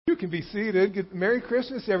You can be seated. Merry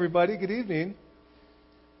Christmas, everybody. Good evening.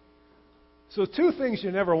 So 2 things you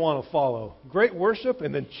never want to follow. Great worship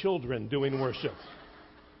and then children doing worship.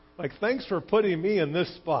 Like, thanks for putting me in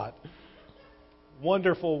this spot.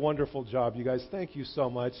 Wonderful, wonderful job, you guys. Thank you so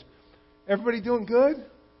much. Everybody doing good?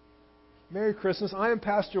 Merry Christmas. I am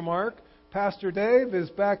Pastor Mark. Pastor Dave is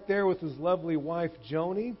back there with his lovely wife,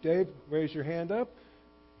 Joni. Dave, raise your hand up.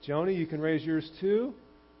 Joni, you can raise yours too.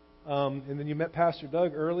 And then you met Pastor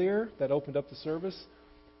Doug earlier that opened up the service.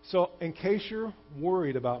 So in case you're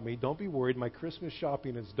worried about me, don't be worried. My Christmas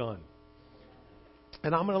shopping is done.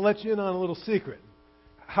 And I'm going to let you in on a little secret.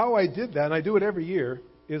 How I did that, and I do it every year,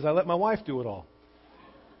 is I let my wife do it all.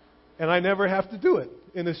 And I never have to do it.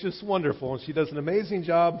 And it's just wonderful. And she does an amazing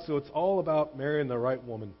job. So it's all about marrying the right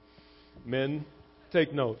woman. Men,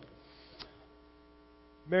 take note.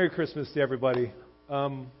 Merry Christmas to everybody.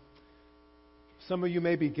 Some of you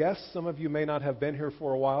may be guests. Some of you may not have been here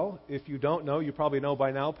for a while. If you don't know, you probably know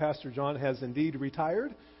by now, Pastor John has indeed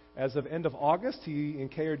retired. As of end of August, he and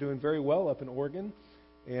Kay are doing very well up in Oregon.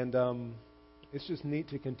 And it's just neat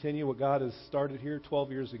to continue what God has started here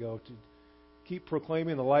 12 years ago, to keep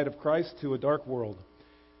proclaiming the light of Christ to a dark world.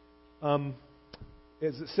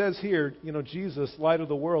 As it says here, Jesus, light of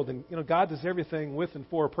the world. And, God does everything with and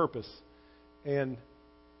for a purpose. And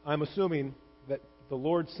I'm assuming that the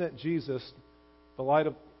Lord sent Jesus, the light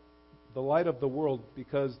of the world,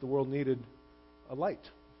 because the world needed a light.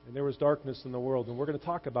 And there was darkness in the world. And we're going to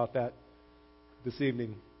talk about that this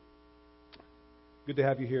evening. Good to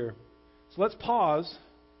have you here. So let's pause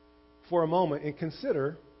for a moment and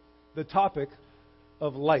consider the topic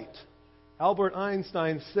of light. Albert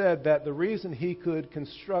Einstein said that the reason he could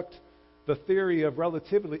construct the theory of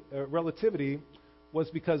relativity was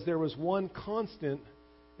because there was one constant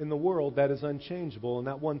in the world that is unchangeable. And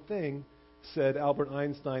that one thing, said Albert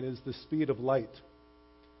Einstein, is the speed of light.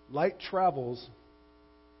 Light travels,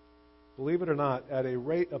 believe it or not, at a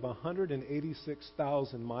rate of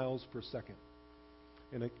 186,000 miles per second.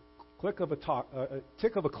 In a tick of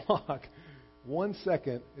a clock, 1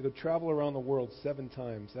 second, it'll travel around the world 7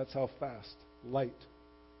 times. That's how fast light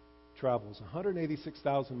travels.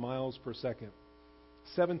 186,000 miles per second.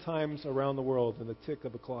 7 times around the world in the tick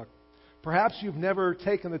of a clock. Perhaps you've never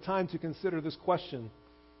taken the time to consider this question,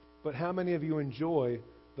 but how many of you enjoy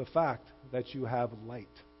the fact that you have light?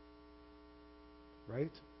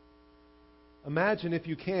 Right? Imagine, if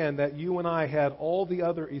you can, that you and I had all the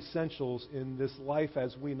other essentials in this life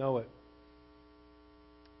as we know it,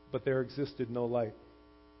 but there existed no light.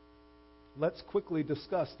 Let's quickly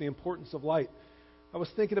discuss the importance of light. I was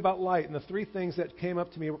thinking about light, and the 3 things that came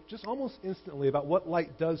up to me just almost instantly about what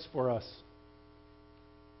light does for us.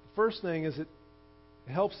 The first thing is it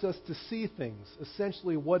helps us to see things,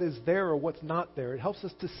 essentially what is there or what's not there. It helps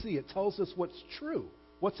us to see. It tells us what's true,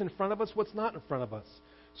 what's in front of us, what's not in front of us.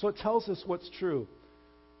 So it tells us what's true.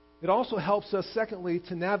 It also helps us, secondly,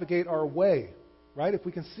 to navigate our way, right? If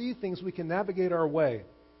we can see things, we can navigate our way.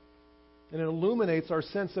 And it illuminates our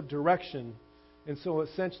sense of direction. And so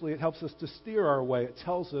essentially it helps us to steer our way. It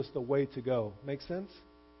tells us the way to go. Make sense?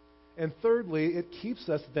 And thirdly, it keeps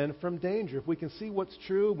us then from danger. If we can see what's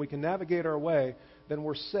true, we can navigate our way, then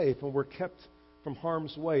we're safe and we're kept from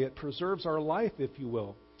harm's way. It preserves our life, if you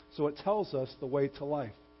will. So it tells us the way to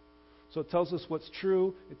life. So it tells us what's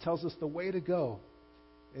true. It tells us the way to go.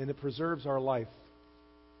 And it preserves our life.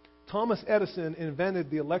 Thomas Edison invented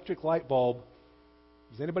the electric light bulb.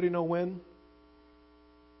 Does anybody know when?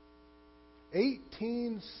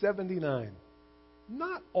 1879.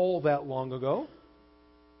 Not all that long ago.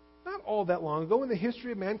 Not all that long ago in the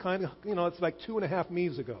history of mankind. It's like 2.5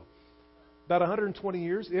 me's ago. About 120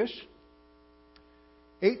 years-ish.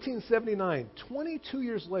 1879. 22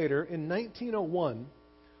 years later, in 1901,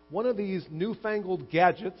 one of these newfangled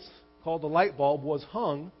gadgets called the light bulb was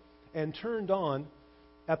hung and turned on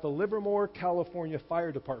at the Livermore, California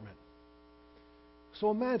Fire Department.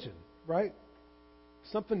 So imagine, right?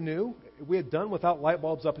 Something new. We had done without light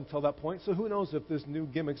bulbs up until that point, so who knows if this new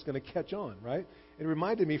gimmick's going to catch on, right? It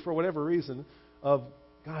reminded me, for whatever reason, of,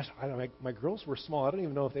 my girls were small. I don't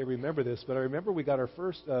even know if they remember this, but I remember we got our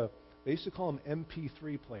first, they used to call them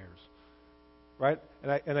MP3 players, right?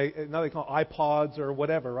 And now they call them iPods or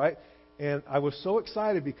whatever, right? And I was so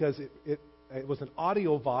excited because it was an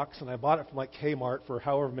audio box, and I bought it from like Kmart for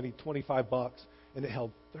however many, $25, and it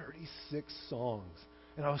held 36 songs.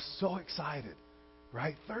 And I was so excited,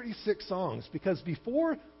 right? 36 songs. Because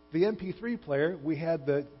before the MP3 player, we had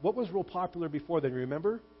what was real popular before then,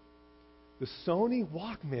 remember? The Sony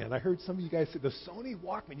Walkman. I heard some of you guys say the Sony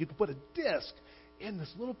Walkman. You could put a disc in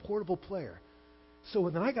this little portable player. So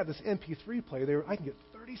then I got this MP3 player there. I can get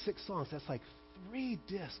 36 songs. That's like 3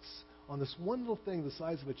 discs on this one little thing the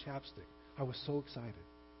size of a chapstick. I was so excited.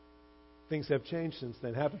 Things have changed since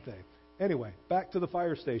then, haven't they? Anyway, back to the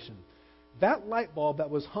fire station. That light bulb that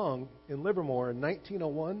was hung in Livermore in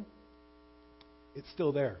 1901, it's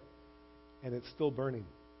still there. And it's still burning.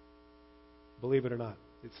 Believe it or not.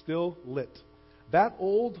 It's still lit. That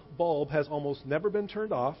old bulb has almost never been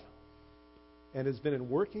turned off and has been in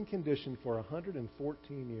working condition for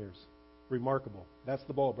 114 years. Remarkable. That's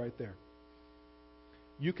the bulb right there.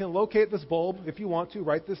 You can locate this bulb, if you want to,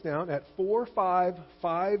 write this down, at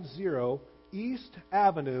 4550 East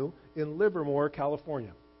Avenue in Livermore,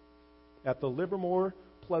 California, at the Livermore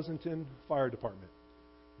Pleasanton Fire Department.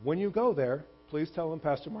 When you go there, please tell them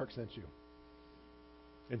Pastor Mark sent you.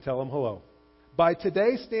 And tell them hello. By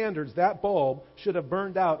today's standards, that bulb should have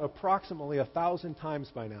burned out approximately 1,000 times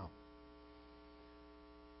by now.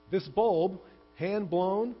 This bulb,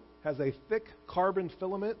 hand-blown, has a thick carbon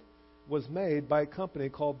filament, was made by a company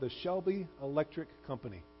called the Shelby Electric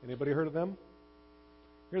Company. Anybody heard of them?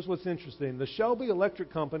 Here's what's interesting. The Shelby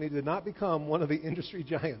Electric Company did not become one of the industry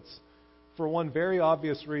giants for one very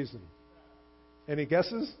obvious reason. Any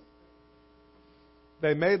guesses?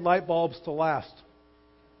 They made light bulbs to last.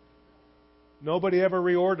 Nobody ever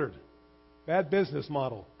reordered. Bad business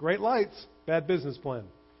model. Great lights, bad business plan.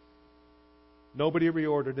 Nobody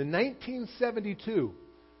reordered. In 1972,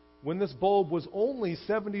 when this bulb was only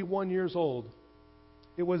 71 years old,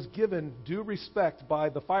 it was given due respect by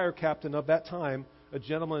the fire captain of that time, a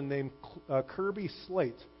gentleman named Kirby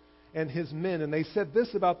Slate, and his men. And they said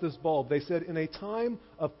this about this bulb. They said, in a time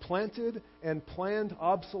of planted and planned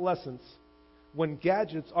obsolescence, when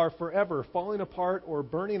gadgets are forever falling apart or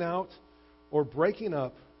burning out or breaking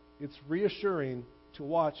up, it's reassuring to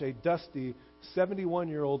watch a dusty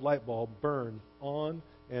 71-year-old light bulb burn on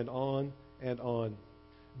and on and on.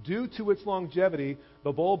 Due to its longevity,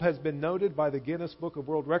 the bulb has been noted by the Guinness Book of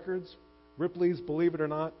World Records, Ripley's Believe It or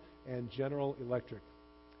Not, and General Electric.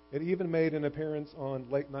 It even made an appearance on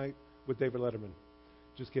Late Night with David Letterman.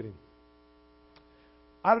 Just kidding.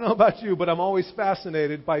 I don't know about you, but I'm always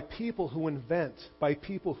fascinated by people who invent, by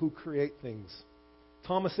people who create things.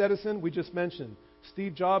 Thomas Edison, we just mentioned.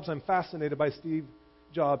 Steve Jobs, I'm fascinated by Steve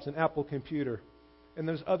Jobs and Apple Computer. And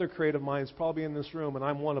there's other creative minds probably in this room, and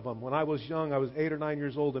I'm one of them. When I was young, I was 8 or 9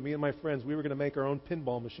 years old, and me and my friends, we were going to make our own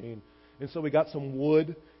pinball machine. And so we got some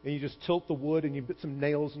wood, and you just tilt the wood, and you put some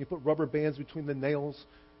nails, and you put rubber bands between the nails,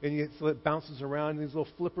 and so it bounces around, and these little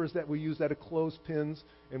flippers that we use out of clothespins.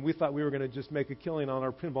 And we thought we were going to just make a killing on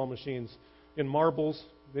our pinball machines. In marbles,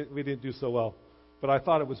 we didn't do so well. But I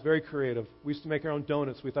thought it was very creative. We used to make our own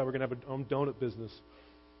donuts. We thought we were going to have our own donut business.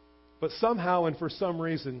 But somehow and for some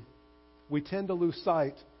reason, we tend to lose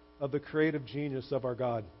sight of the creative genius of our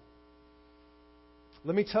God.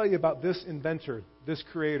 Let me tell you about this inventor, this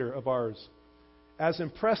creator of ours. As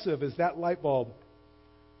impressive as that light bulb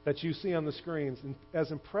that you see on the screens, and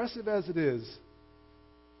as impressive as it is,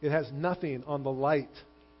 it has nothing on the light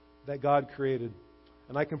that God created.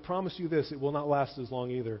 And I can promise you this, it will not last as long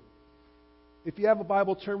either. If you have a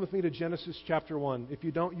Bible, turn with me to Genesis chapter 1. If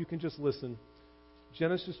you don't, you can just listen.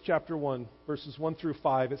 Genesis chapter 1, verses 1 through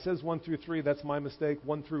 5. It says 1 through 3. That's my mistake.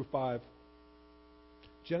 1 through 5.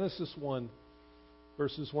 Genesis 1,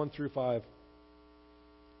 verses 1 through 5.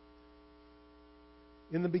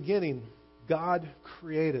 In the beginning, God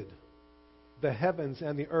created the heavens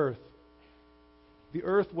and the earth. The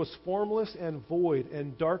earth was formless and void,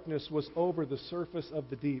 and darkness was over the surface of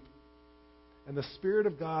the deep. And the Spirit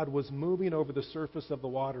of God was moving over the surface of the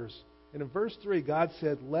waters. And in verse 3, God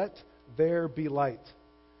said, "Let there be light."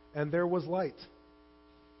 And there was light.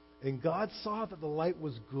 And God saw that the light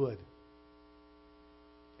was good.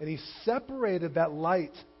 And He separated that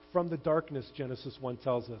light from the darkness, Genesis 1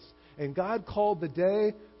 tells us. And God called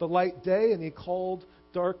the light day, and He called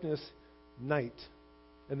darkness night.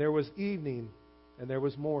 And there was evening, and there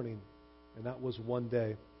was morning, and that was one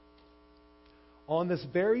day. On this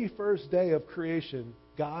very first day of creation,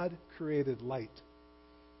 God created light.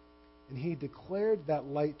 And He declared that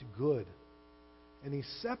light good. And He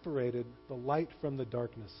separated the light from the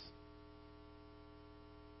darkness.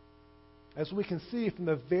 As we can see from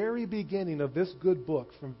the very beginning of this good book,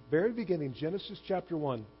 from very beginning, Genesis chapter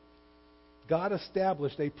 1, God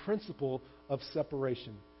established a principle of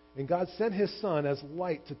separation. And God sent His Son as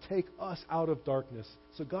light to take us out of darkness.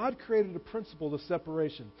 So God created a principle of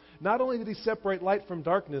separation. Not only did He separate light from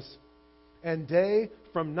darkness and day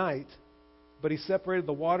from night, but He separated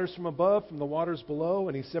the waters from above from the waters below,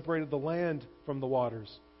 and He separated the land from the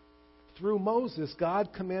waters. Through Moses, God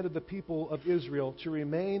commanded the people of Israel to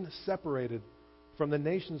remain separated from the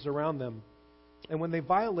nations around them. And when they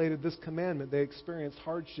violated this commandment, they experienced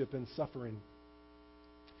hardship and suffering.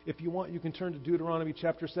 If you want, you can turn to Deuteronomy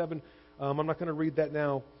chapter 7. I'm not going to read that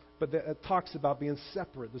now, but it talks about being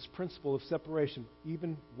separate, this principle of separation,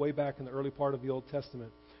 even way back in the early part of the Old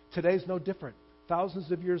Testament. Today's no different.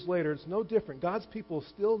 Thousands of years later, it's no different. God's people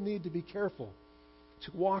still need to be careful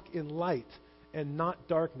to walk in light and not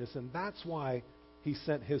darkness, and that's why He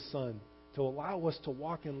sent His Son, to allow us to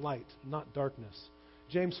walk in light, not darkness.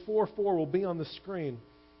 James 4:4 will be on the screen,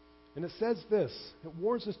 and it says this. It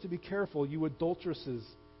warns us to be careful, you adulteresses.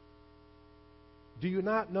 Do you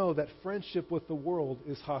not know that friendship with the world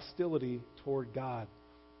is hostility toward God?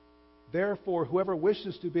 Therefore, whoever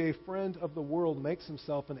wishes to be a friend of the world makes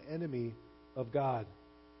himself an enemy of God.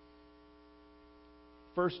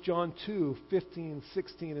 1 John 2:15,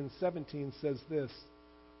 16, and 17 says this.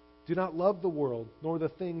 Do not love the world, nor the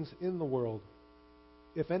things in the world.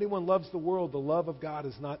 If anyone loves the world, the love of God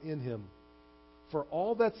is not in him. For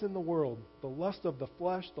all that's in the world, the lust of the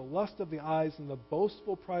flesh, the lust of the eyes, and the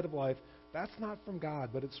boastful pride of life, that's not from God,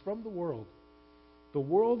 but it's from the world. The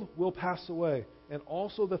world will pass away, and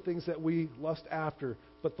also the things that we lust after.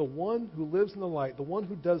 But the one who lives in the light, the one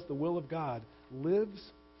who does the will of God, lives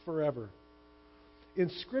forever. In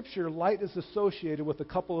Scripture, light is associated with a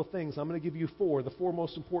couple of things. I'm going to give you the four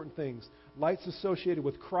most important things. Light's associated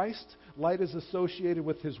with Christ. Light is associated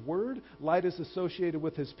with His Word. Light is associated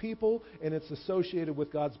with His people. And it's associated with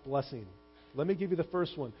God's blessing. Let me give you the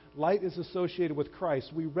first one. Light is associated with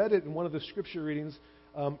Christ. We read it in one of the Scripture readings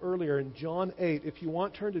earlier in John 8. If you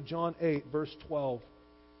want, turn to John 8, verse 12.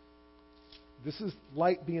 This is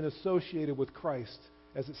light being associated with Christ,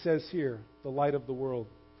 as it says here, the light of the world.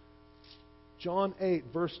 John 8,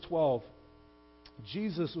 verse 12.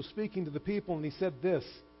 Jesus was speaking to the people, and He said this,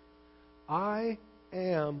 I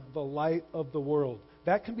am the light of the world.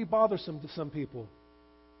 That can be bothersome to some people.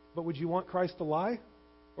 But would you want Christ to lie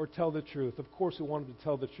or tell the truth? Of course we want Him to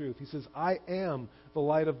tell the truth. He says, I am the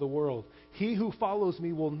light of the world. He who follows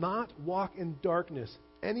me will not walk in darkness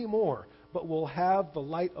anymore, but will have the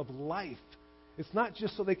light of life. It's not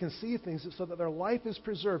just so they can see things, it's so that their life is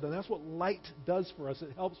preserved. And that's what light does for us.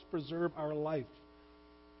 It helps preserve our life.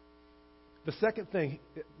 The second thing,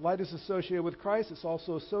 light is associated with Christ. It's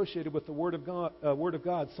also associated with the Word of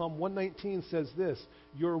God. Psalm 119 says this,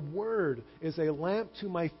 Your Word is a lamp to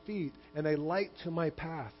my feet and a light to my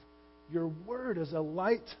path. Your Word is a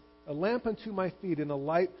lamp unto my feet and a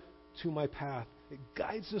light to my path. It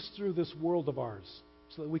guides us through this world of ours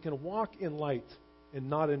so that we can walk in light and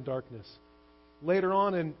not in darkness. Later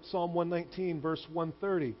on in Psalm 119, verse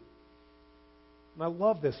 130, and I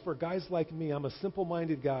love this. For guys like me, I'm a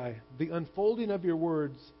simple-minded guy. The unfolding of your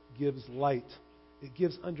words gives light. It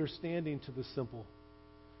gives understanding to the simple.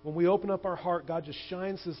 When we open up our heart, God just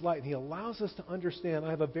shines His light, and He allows us to understand. I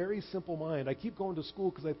have a very simple mind. I keep going to school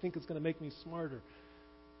because I think it's going to make me smarter.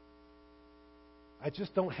 I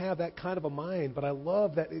just don't have that kind of a mind, but I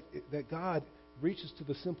love that that God reaches to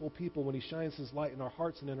the simple people when He shines His light in our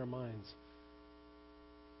hearts and in our minds.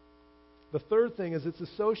 The third thing is it's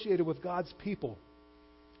associated with God's people.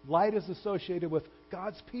 Light is associated with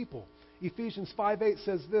God's people. Ephesians 5:8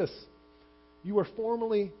 says this, You were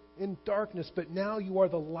formerly in darkness, but now you are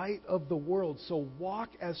the light of the world, so walk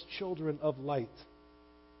as children of light.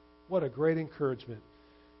 What a great encouragement.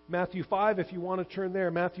 Matthew 5, if you want to turn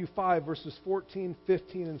there, Matthew 5, verses 14,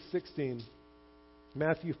 15, and 16.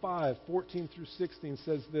 Matthew 5, 14 through 16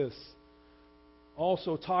 says this,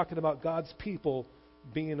 also talking about God's people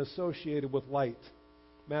being associated with light.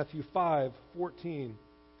 Matthew 5:14.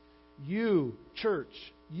 You, church,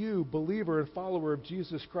 you, believer and follower of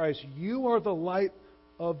Jesus Christ, you are the light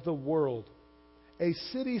of the world. A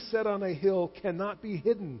city set on a hill cannot be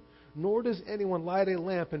hidden, nor does anyone light a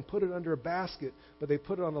lamp and put it under a basket, but they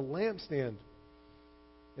put it on a lampstand,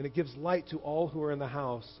 and it gives light to all who are in the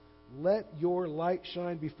house. Let your light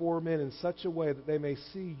shine before men in such a way that they may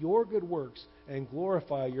see your good works and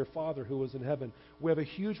glorify your Father who is in heaven. We have a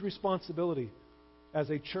huge responsibility as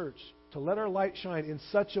a church to let our light shine in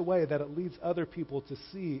such a way that it leads other people to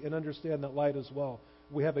see and understand that light as well.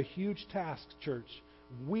 We have a huge task, church.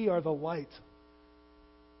 We are the light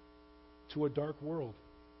to a dark world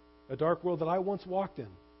that I once walked in.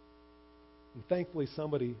 And thankfully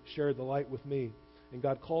somebody shared the light with me, and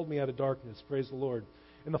God called me out of darkness. Praise the Lord.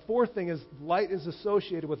 And the fourth thing is light is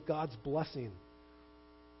associated with God's blessing.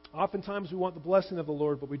 Oftentimes we want the blessing of the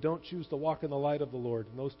Lord, but we don't choose to walk in the light of the Lord.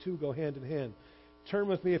 And those two go hand in hand. Turn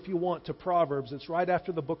with me, if you want, to Proverbs. It's right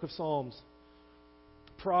after the book of Psalms.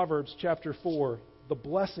 Proverbs chapter 4, the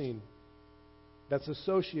blessing that's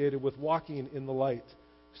associated with walking in the light.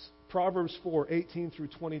 Proverbs 4, 18 through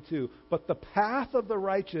 22. But the path of the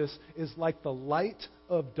righteous is like the light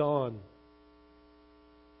of dawn.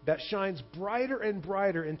 that shines brighter and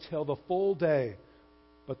brighter until the full day.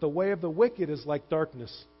 But the way of the wicked is like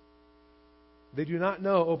darkness. They do not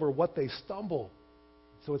know over what they stumble,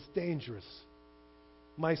 so it's dangerous.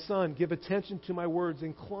 My son, give attention to my words.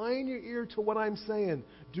 Incline your ear to what I'm saying.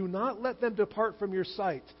 Do not let them depart from your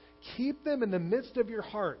sight. Keep them in the midst of your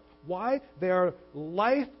heart. Why? They are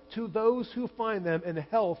life to those who find them and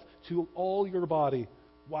health to all your body.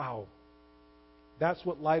 Wow. That's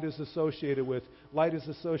what light is associated with. Light is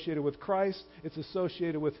associated with Christ. It's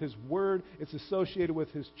associated with His Word. It's associated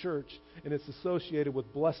with His church. And it's associated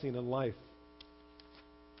with blessing and life.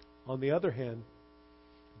 On the other hand,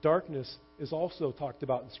 darkness is also talked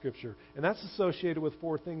about in Scripture. And that's associated with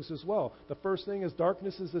four things as well. The first thing is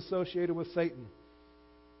darkness is associated with Satan.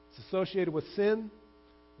 It's associated with sin,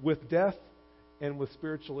 with death, and with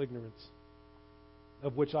spiritual ignorance,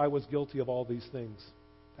 of which I was guilty of all these things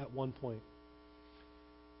at one point.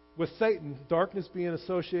 With Satan, darkness being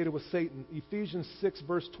associated with Satan, Ephesians 6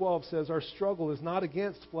 verse 12 says, our struggle is not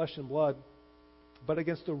against flesh and blood, but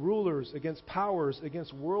against the rulers, against powers,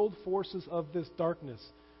 against world forces of this darkness,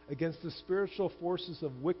 against the spiritual forces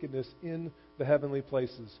of wickedness in the heavenly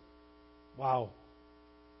places. Wow.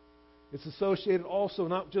 It's associated also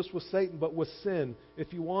not just with Satan, but with sin.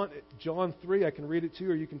 If you want, John 3, I can read it to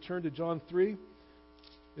you, or you can turn to John 3.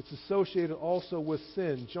 It's associated also with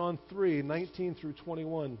sin. John 3, 19 through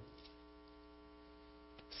 21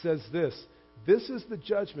 says this, this is the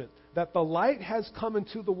judgment, that the light has come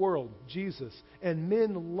into the world, Jesus, and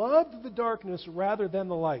men loved the darkness rather than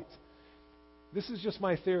the light. This is just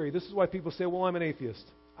my theory. This is why people say, well, I'm an atheist.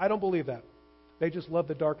 I don't believe that. They just love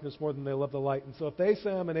the darkness more than they love the light. And so if they say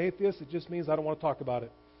I'm an atheist, it just means I don't want to talk about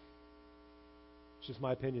it. It's just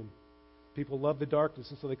my opinion. People love the darkness,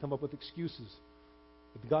 and so they come up with excuses.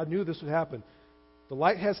 But God knew this would happen. The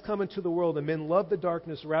light has come into the world, and men love the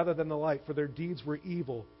darkness rather than the light, for their deeds were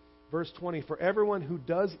evil. Verse 20, for everyone who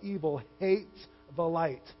does evil hates the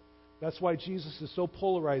light. That's why Jesus is so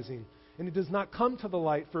polarizing. And he does not come to the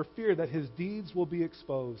light for fear that his deeds will be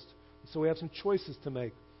exposed. So we have some choices to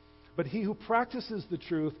make. But he who practices the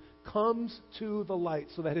truth comes to the light,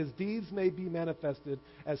 so that his deeds may be manifested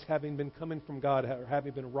as having been coming from God, or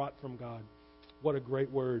having been wrought from God. What a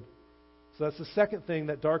great word. So that's the second thing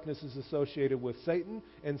that darkness is associated with, Satan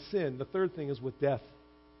and sin. The third thing is with death.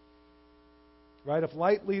 Right? If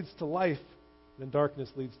light leads to life, then darkness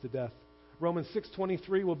leads to death. Romans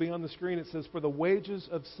 6:23 will be on the screen. It says, for the wages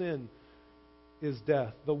of sin is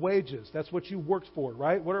death. The wages, that's what you worked for,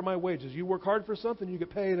 right? What are my wages? You work hard for something, you get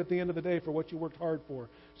paid at the end of the day for what you worked hard for.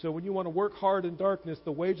 So when you want to work hard in darkness,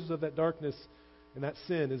 the wages of that darkness and that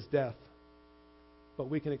sin is death. But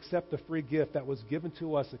we can accept the free gift that was given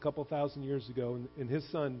to us a couple thousand years ago in His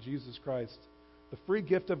Son, Jesus Christ. The free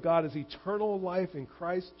gift of God is eternal life in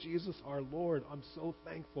Christ Jesus our Lord. I'm so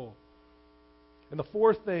thankful. And the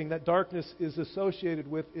fourth thing that darkness is associated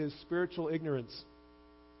with is spiritual ignorance.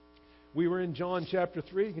 We were in John chapter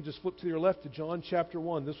 3. You can just flip to your left to John chapter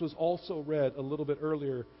 1. This was also read a little bit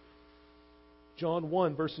earlier. John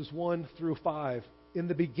 1, verses 1 through 5. In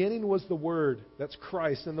the beginning was the Word, that's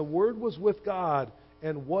Christ, and the Word was with God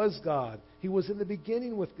and was God. He was in the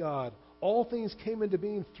beginning with God. All things came into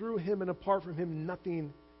being through Him, and apart from Him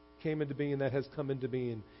nothing came into being that has come into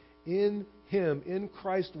being. In Him, in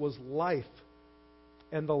Christ, was life,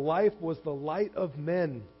 and the life was the light of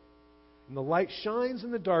men. And the light shines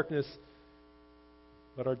in the darkness,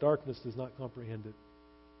 but our darkness does not comprehend it.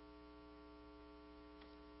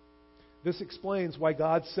 This explains why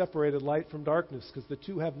God separated light from darkness, because the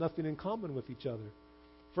two have nothing in common with each other.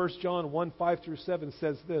 1 John 1, 5 through 7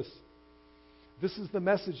 says this, this is the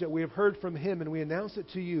message that we have heard from Him, and we announce it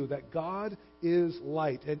to you, that God is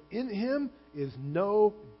light, and in Him is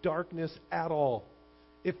no darkness at all.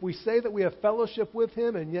 If we say that we have fellowship with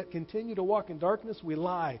Him and yet continue to walk in darkness, we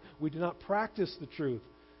lie. We do not practice the truth.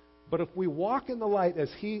 But if we walk in the light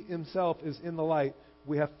as He Himself is in the light,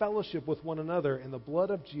 we have fellowship with one another, and the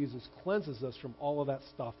blood of Jesus cleanses us from all of that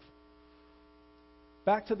stuff.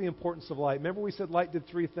 Back to the importance of light. Remember we said light did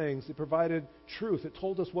three things. It provided truth. It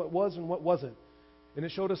told us what was and what wasn't. And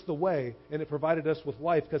it showed us the way, and it provided us with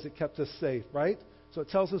life because it kept us safe, right? So it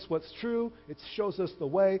tells us what's true, it shows us the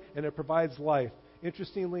way, and it provides life.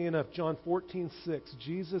 Interestingly enough, John 14:6,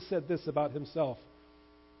 Jesus said this about Himself.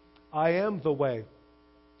 I am the way.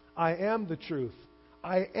 I am the truth.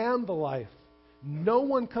 I am the life. No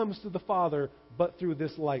one comes to the Father but through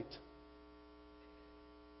this light.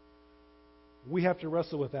 We have to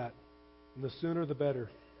wrestle with that. And the sooner the better.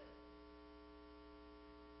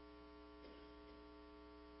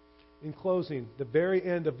 In closing, the very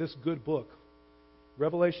end of this good book,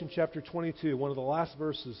 Revelation chapter 22, one of the last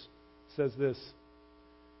verses, says this.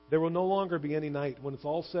 There will no longer be any night when it's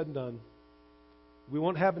all said and done. We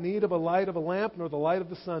won't have need of a light of a lamp nor the light of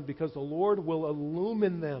the sun, because the Lord will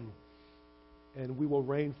illumine them, and we will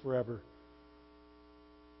reign forever.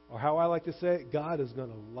 Or how I like to say it, God is going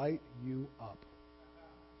to light you up.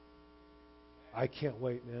 I can't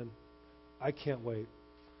wait, man. I can't wait.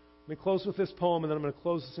 Let me close with this poem, and then I'm going to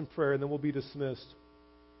close this in prayer, and then we'll be dismissed.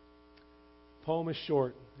 The poem is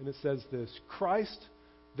short, and it says this: Christ,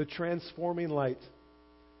 the transforming light,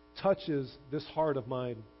 touches this heart of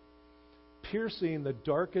mine, piercing the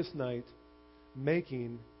darkest night,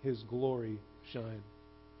 making His glory shine.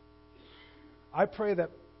 I pray that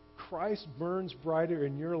Christ burns brighter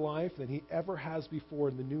in your life than He ever has before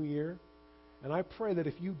in the new year. And I pray that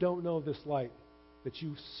if you don't know this light, that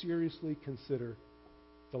you seriously consider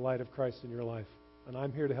the light of Christ in your life. And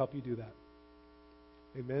I'm here to help you do that.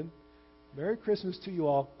 Amen. Merry Christmas to you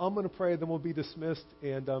all. I'm going to pray, then we'll be dismissed.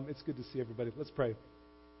 And it's good to see everybody. Let's pray.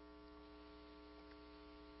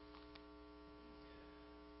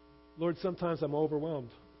 Lord, sometimes I'm overwhelmed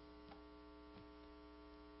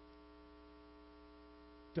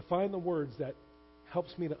to find the words that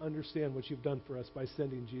helps me to understand what you've done for us by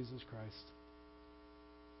sending Jesus Christ.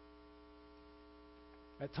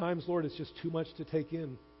 At times, Lord, it's just too much to take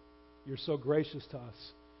in. You're so gracious to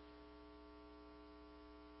us.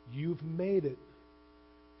 You've made it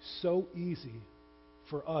so easy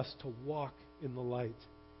for us to walk in the light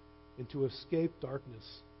and to escape darkness.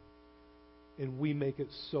 And we make it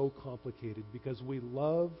so complicated because we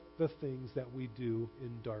love the things that we do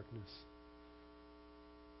in darkness.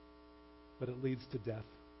 But it leads to death.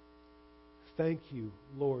 Thank you,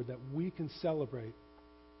 Lord, that we can celebrate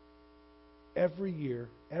every year,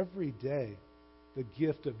 every day, the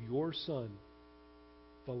gift of your Son,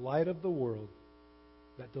 the light of the world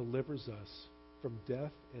that delivers us from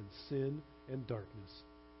death and sin and darkness.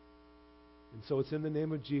 And so it's in the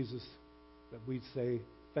name of Jesus that we say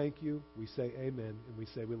thank you, we say amen, and we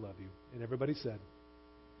say we love you. And everybody said,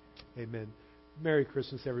 amen. Merry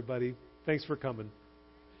Christmas, everybody. Thanks for coming.